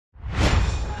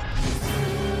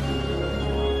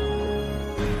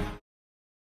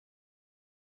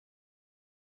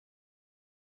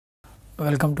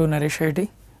Welcome to Naresh IT.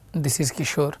 This is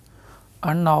Kishore,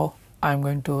 and now I am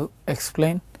going to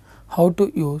explain how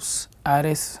to use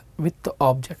arrays with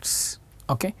objects.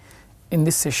 Okay, in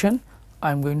this session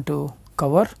I am going to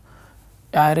cover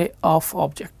array of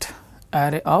object.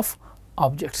 Array of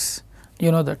objects.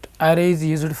 You know that array is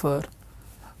used for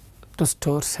to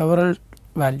store several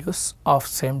values of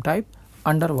same type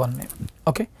under one name.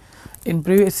 Okay, in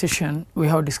previous session we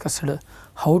have discussed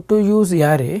how to use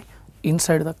array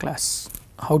inside the class.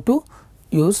 How to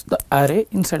use the array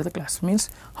inside the class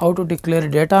means how to declare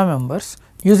data members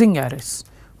using arrays,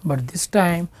 but this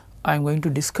time I am going to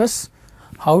discuss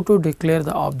how to declare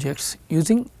the objects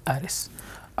using arrays.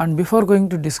 And before going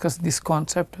to discuss this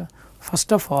concept,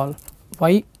 first of all,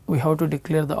 why we have to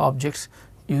declare the objects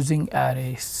using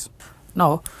arrays.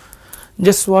 Now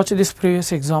just watch this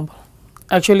previous example.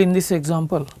 Actually in this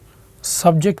example,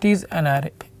 subject is an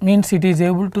array, means it is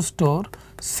able to store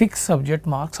 6 subject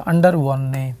marks under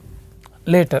one name.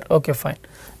 Later, okay, fine,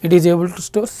 it is able to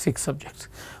store 6 subjects,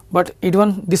 but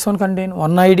this one contain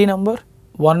one ID number,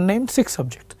 one name, 6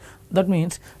 subjects. That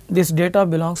means this data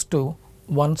belongs to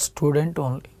one student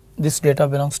only. This data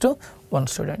belongs to one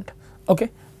student. Okay,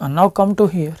 and now come to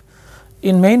here.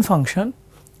 In main function,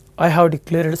 I have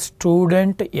declared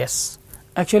student S.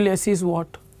 Actually, S is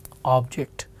what?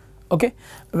 Object. Okay,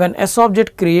 when S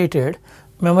object created,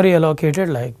 memory allocated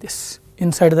like this.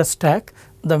 Inside the stack,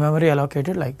 the memory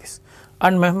allocated like this,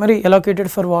 and memory allocated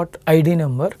for what? ID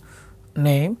number,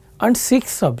 name, and 6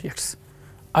 subjects.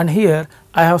 And here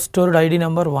I have stored ID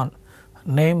number 1,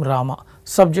 name Rama,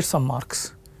 subject some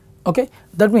marks. Okay,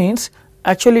 that means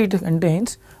actually it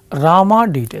contains Rama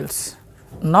details.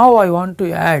 Now I want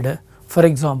to add, for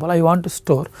example, I want to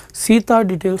store Sita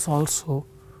details also.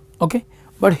 Okay,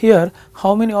 but here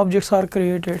how many objects are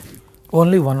created?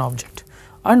 Only one object,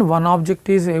 and one object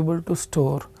is able to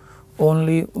store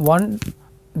only one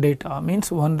data,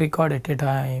 means one record at a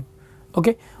time.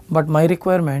 Okay, but my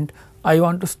requirement, I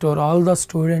want to store all the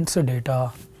students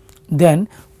data. Then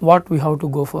what we have to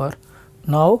go for?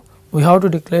 Now we have to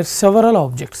declare several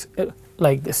objects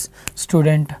like this: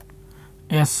 student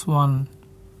S1,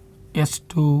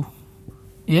 S2,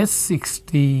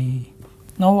 S60.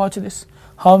 Now watch this,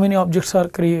 how many objects are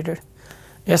created?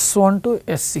 S1 to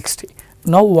S60.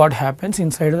 Now what happens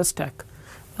inside the stack?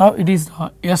 Now it is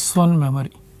S1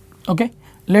 memory. Okay,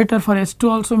 later for S2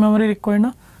 also memory required,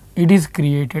 na? It is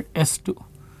created S2.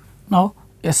 Now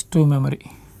S2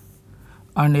 memory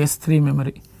and S3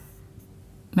 memory.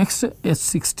 Next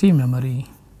S60 memory,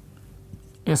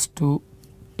 S2,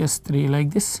 S3,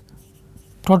 like this.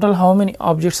 Total how many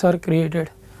objects are created?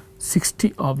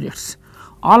 60 objects.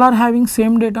 All are having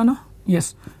same data, na?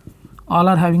 Yes, all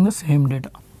are having the same data.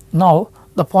 Now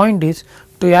the point is,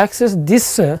 to access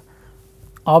this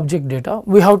object data,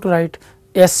 we have to write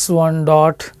S1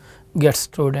 dot get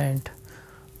student.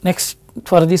 Next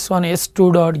for this one,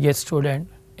 S2 dot get student,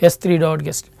 S3 dot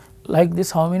get, like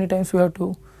this. How many times we have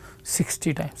to?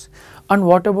 60 times. And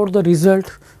what about the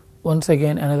result? Once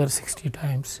again another 60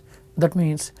 times. That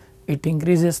means it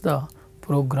increases the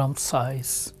program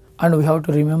size, and we have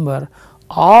to remember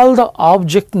all the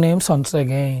object names once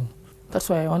again. That's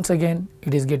why once again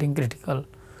it is getting critical.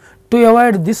 To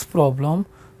avoid this problem,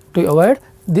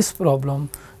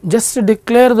 just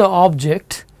declare the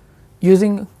object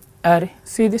using array.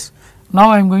 See this, now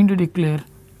I am going to declare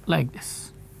like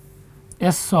this,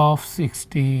 S of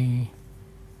 60.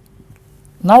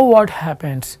 Now what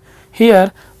happens?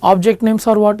 Here object names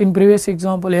are what? In previous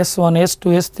example, S1,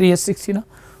 S2, S3, S60.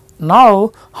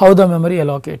 Now how the memory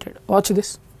allocated? Watch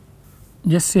this.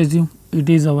 Just assume it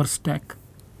is our stack.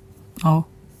 Now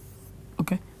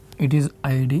okay, it is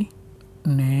ID,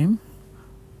 name,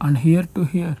 and here to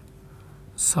here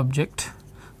subject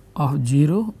of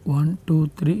 0, 1, 2,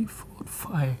 3, 4,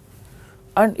 5,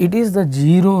 and it is the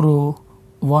 0 row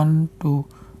 1, 2,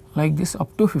 like this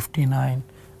up to 59.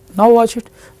 Now watch it,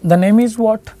 the name is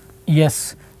what?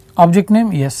 Yes, object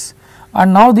name yes,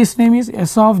 and now this name is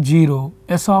S of 0,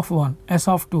 S of 1, S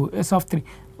of 2, S of 3,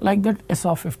 like that, S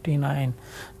of 59.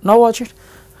 Now watch it,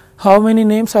 how many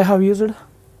names I have used?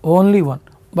 Only one,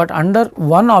 but under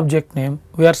one object name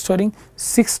we are storing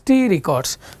 60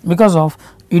 records, because of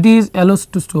it is allows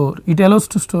to store, it allows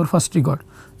to store first record,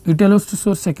 it allows to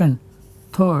store second,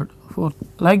 third, fourth,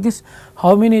 like this.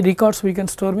 How many records we can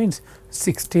store? Means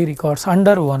 60 records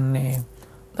under one name.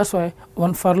 That's why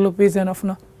one for loop is enough,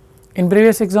 na? In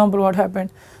previous example what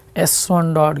happened?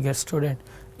 S1 dot get student,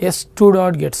 S2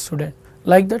 dot get student,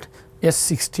 like that,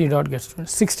 S60 dot get student,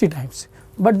 60 times.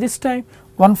 But this time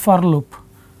one for loop,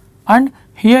 and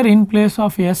here in place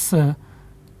of S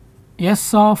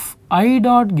of I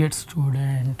dot get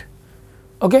student,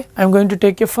 Okay, I am going to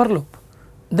take a for loop.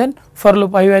 Then for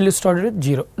loop I value started with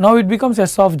 0. Now it becomes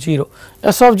s of 0.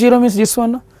 S of 0 means this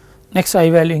one. Next I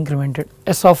value incremented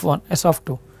s of 1, s of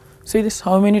 2. See this,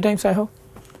 how many times I have?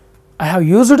 I have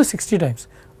used 60 times,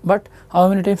 but how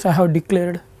many times I have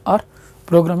declared or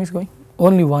program is going?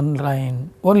 Only one line,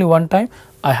 only one time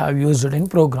I have used it in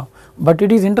program, but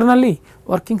it is internally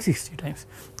working 60 times.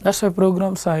 That is why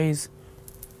program size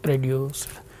reduced.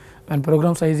 When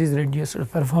program size is reduced,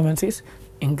 performance is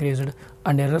increased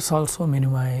and errors also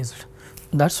minimized.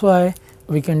 That is why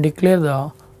we can declare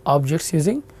the objects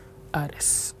using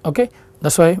arrays. Okay, that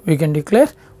is why we can declare,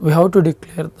 we have to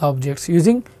declare the objects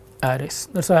using arrays.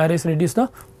 That is why arrays reduce the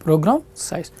program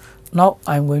size. Now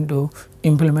I am going to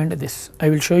implement this. I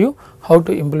will show you how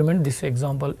to implement this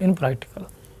example in practical.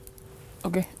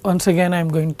 Okay, once again I am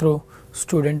going through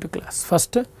student class.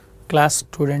 First class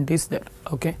student is there.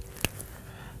 Okay,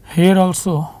 here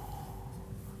also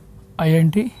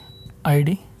int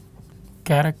id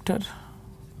character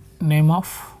name of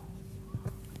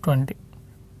 20.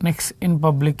 Next in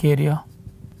public area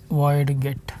void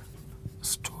get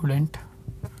student.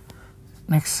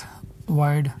 Next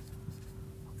void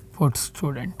put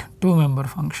student, 2 member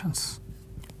functions.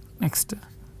 Next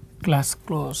class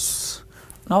close.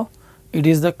 Now it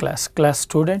is the class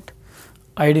student,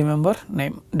 id member,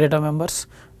 name, data members,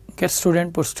 get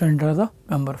student, put student are the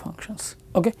member functions.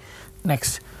 Okay.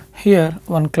 Next here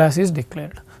one class is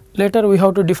declared. Later we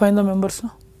have to define the members.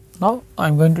 Now I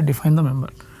am going to define the member.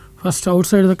 First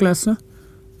outside the class,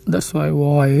 that is why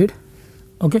void.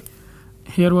 Okay,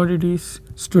 here what it is,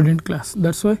 student class,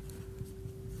 that is why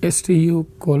stu :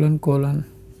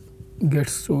 get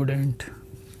student.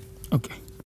 Okay,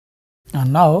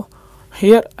 and now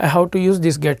here I have to use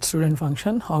this get student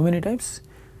function. How many times?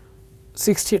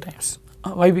 60 times.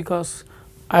 Why? Because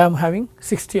I am having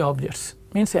 60 objects,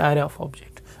 means array of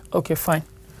object. Okay, fine.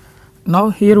 Now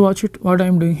here watch it, what I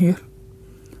am doing here,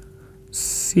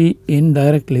 in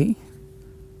directly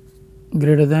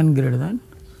greater than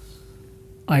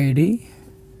id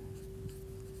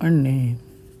and name.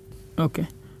 Okay,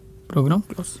 program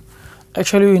close.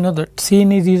 Actually we know that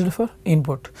in is used for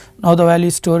input. Now the value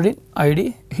is stored in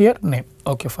id, here name.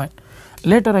 Okay, fine.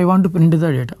 Later I want to print the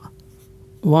data,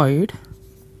 void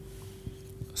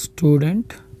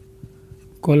student :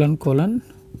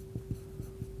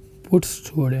 put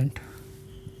student,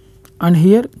 and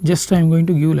here just I am going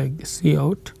to give like this,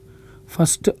 cout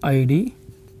first id,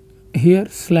 here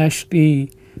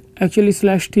 /t, actually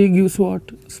 /t gives what,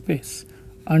 space,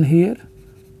 and here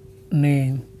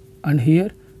name, and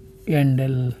here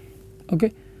endl.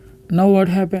 Okay, now what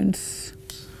happens,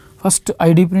 first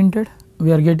id printed,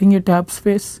 we are getting a tab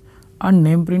space, and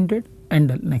name printed,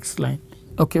 endl, next line.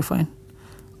 Okay, fine.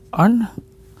 And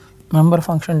member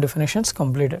function definitions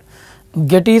completed.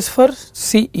 Get is for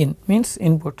in, means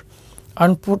input,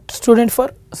 and put student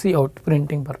for cout,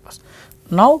 printing purpose.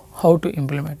 Now how to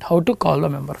implement, how to call the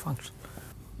member function?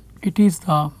 It is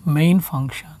the main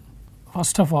function.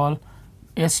 First of all,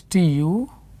 stu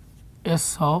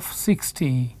s of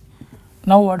 60.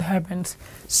 Now what happens,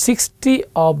 60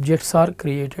 objects are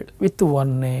created with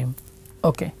one name.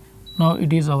 Okay, now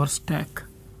it is our stack,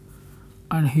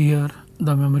 and here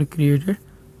the memory created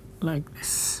like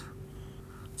this.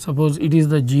 Suppose it is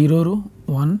the 0 row,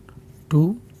 1,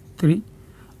 2, 3,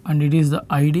 and it is the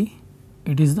id,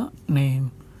 it is the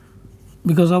name.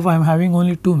 Because of I am having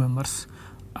only 2 members,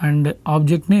 and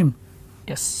object name,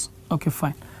 yes. Okay,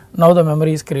 fine. Now the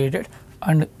memory is created,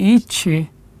 and each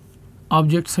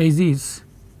object size is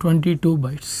 22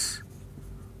 bytes.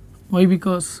 Why?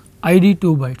 Because id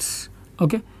 2 bytes.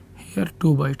 Okay, here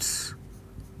 2 bytes,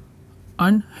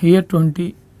 and here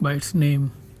 20 bytes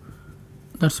name.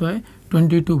 That is why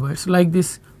 22 bytes, like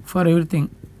this for everything.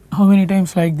 How many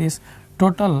times like this?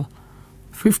 Total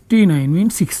 59,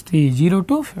 means 60, 0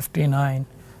 to 59,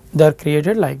 they are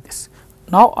created like this.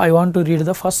 Now I want to read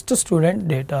the first student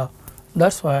data.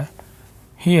 That is why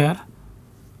here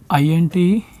int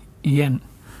n.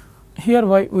 Here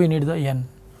why we need the n?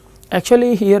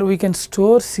 Actually here we can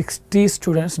store 60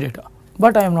 students data,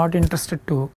 but I am not interested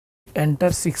to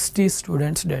enter 60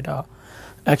 students data.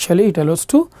 Actually it allows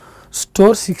to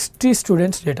store 60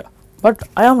 students data, but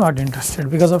I am not interested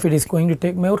because of it is going to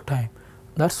take more time.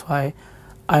 That is why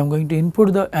I am going to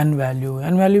input the n value.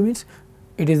 N value means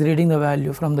it is reading the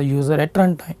value from the user at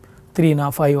runtime, 3 na,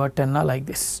 5 or 10 na, like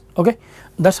this. Okay,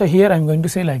 that is why here I am going to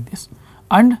say like this,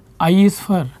 and I is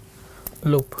for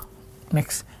loop.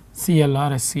 Next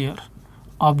CLR SCR,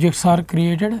 objects are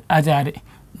created as array.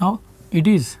 Now it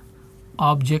is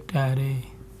object array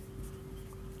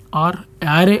or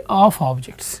array of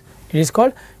objects. It is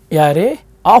called array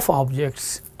of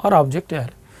objects or object array.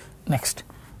 Next,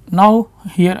 now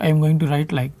here I am going to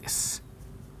write like this,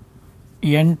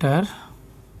 enter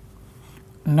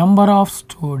number of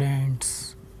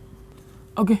students.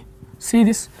 Okay, see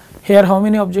this, here how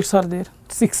many objects are there?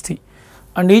 60,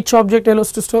 and each object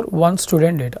allows to store one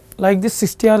student data. Like this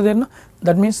 60 are there, no?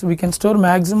 That means we can store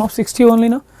maximum of 60 only,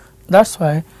 no? That is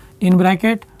why in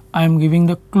bracket I am giving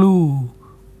the clue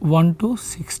 1 to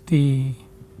 60.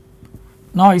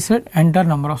 Now I said enter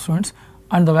number of students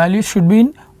and the value should be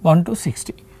in 1 to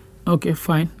 60. Okay,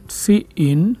 fine. See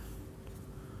in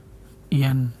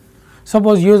n.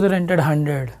 Suppose user entered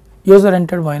 100, user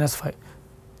entered -5.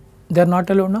 They are not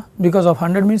allowed, no? Because of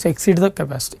 100 means exceed the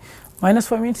capacity.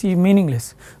 -5 means meaningless.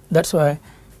 That is why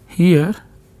here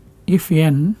if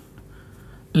n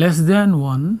less than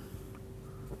 1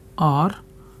 or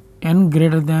n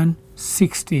greater than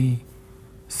 60,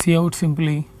 see out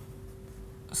simply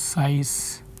size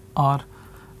or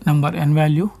number n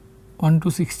value 1 to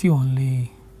 60 only.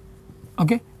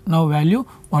 Okay. Now value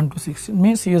 1 to 60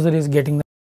 means user is getting the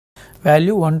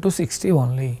value 1 to 60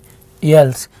 only.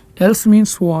 Else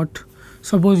means what?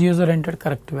 Suppose user entered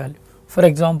correct value, for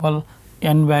example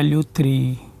n value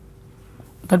 3,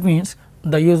 that means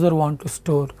the user want to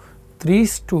store 3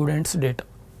 students data.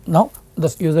 Now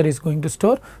the user is going to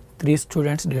store 3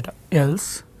 students data,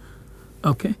 else.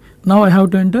 Okay. Now I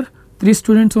have to enter 3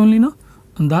 students only, no?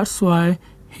 And that is why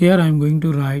here I am going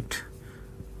to write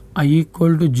I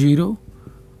equal to 0,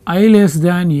 I less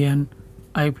than n,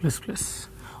 I plus plus.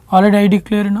 Already I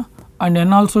declared, no? And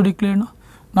n also declared, no?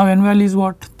 Now n value is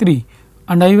what? 3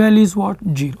 and I value is what?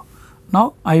 0.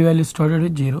 Now I value started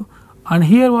with 0 and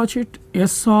here watch it,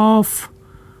 s of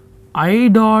I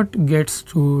dot get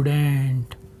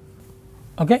student.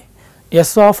 Okay.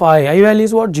 S of I value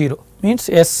is what? 0, means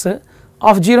s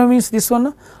of 0 means this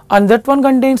one, and that one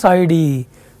contains ID,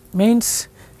 means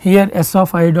here s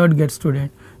of I dot get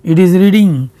student, it is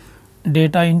reading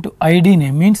data into ID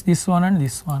name, means this one and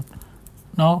this one.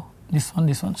 Now this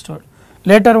one stored.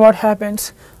 Later what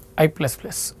happens? I plus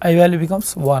plus, I value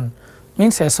becomes 1,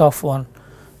 means s of 1,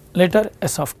 later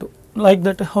s of 2, like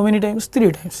that. How many times?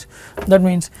 3 times. That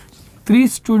means 3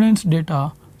 students data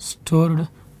stored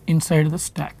inside the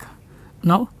stack.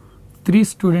 Now 3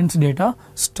 students data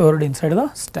stored inside the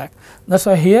stack. That is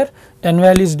why here n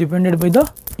value is dependent by the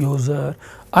user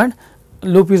and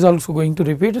loop is also going to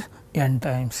repeat n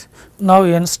times. Now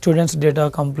n students data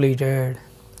completed.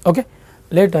 Okay.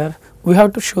 Later we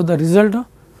have to show the result.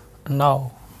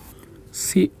 Now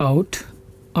see out,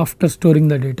 after storing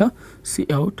the data, see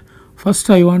out. First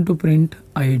I want to print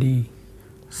ID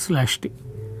 /t,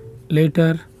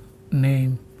 later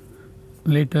name,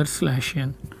 later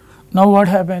 /n. Now what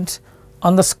happens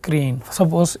on the screen?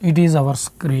 Suppose it is our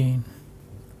screen,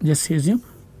 just assume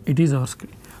it is our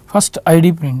screen. First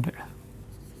ID printed,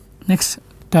 next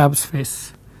tab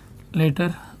space,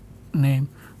 later name.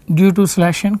 Due to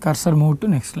 /n cursor move to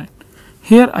next line.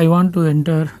 Here I want to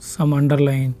enter some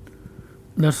underline,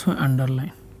 that's why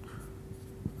underline.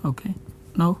 Okay.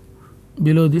 Now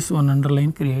below this one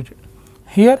underline created.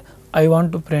 Here I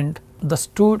want to print the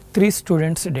 3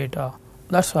 students data,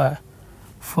 that's why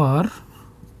for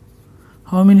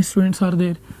how many students are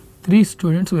there? 3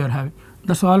 students we are having.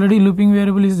 That's already looping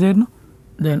variable is there, no?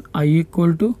 Then I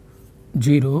equal to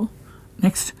 0.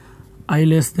 Next I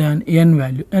less than n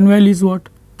value. N value is what?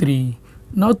 3.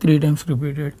 Now 3 times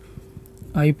repeated.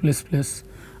 I plus plus,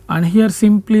 and here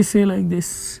simply say like this,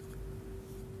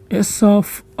 s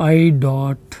of I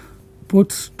dot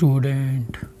put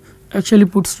student. Actually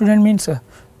put student means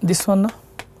this one.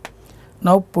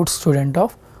 Now put student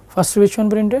of first which one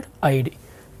printed? ID.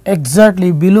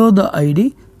 Exactly below the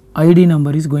ID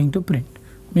number is going to print,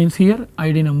 means here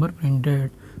ID number printed,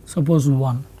 suppose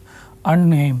 1, and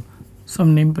name,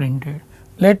 some name printed.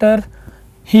 Later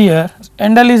here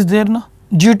endl is there, no?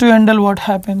 Due to endl what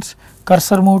happens?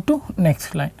 Cursor move to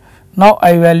next line. Now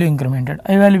I value incremented,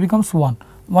 I value becomes 1.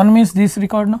 1 means this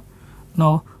record, no?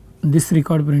 Now this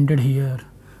record printed here.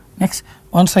 Next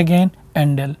once again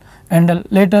endl,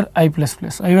 later I plus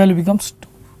plus, I value becomes 2.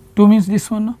 2 means this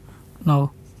one, no?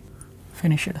 Now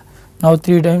finish it. Now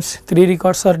 3 times 3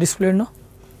 records are displayed, no?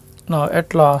 Now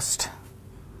at last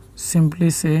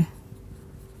simply say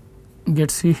get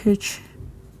ch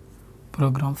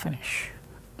program finish.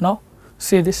 Now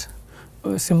see this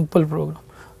simple program,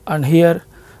 and here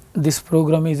this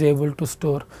program is able to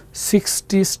store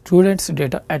 60 students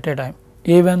data at a time,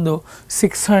 even though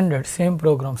 600 same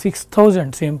program,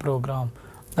 6000 same program.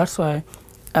 That is why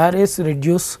arrays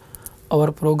reduce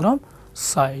our program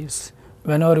size.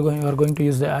 Whenever you are going to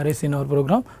use the arrays in our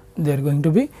program, they are going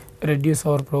to be reduce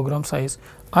our program size.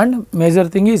 And major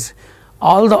thing is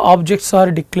all the objects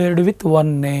are declared with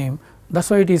one name. That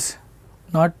is why it is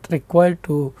not required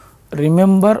to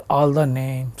remember all the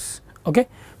names, okay,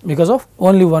 because of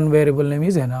only one variable name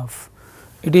is enough.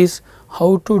 It is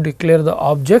how to declare the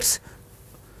objects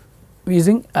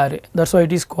using array. That is why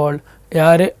it is called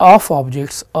array of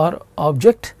objects or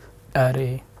object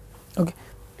array. Okay.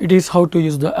 It is how to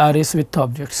use the arrays with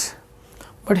objects.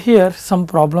 But here some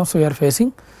problems we are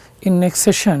facing. In next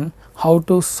session, how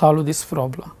to solve this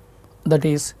problem, that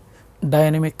is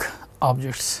dynamic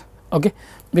objects. Okay.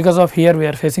 Because of here we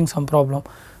are facing some problem.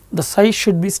 The size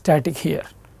should be static here,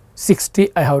 60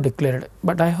 I have declared,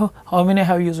 but I have how many I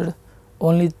have used?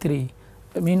 Only 3,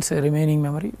 means remaining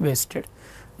memory wasted.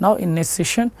 Now in next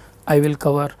session I will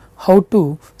cover how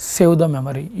to save the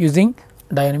memory using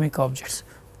dynamic objects.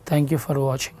 Thank you for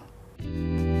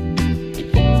watching.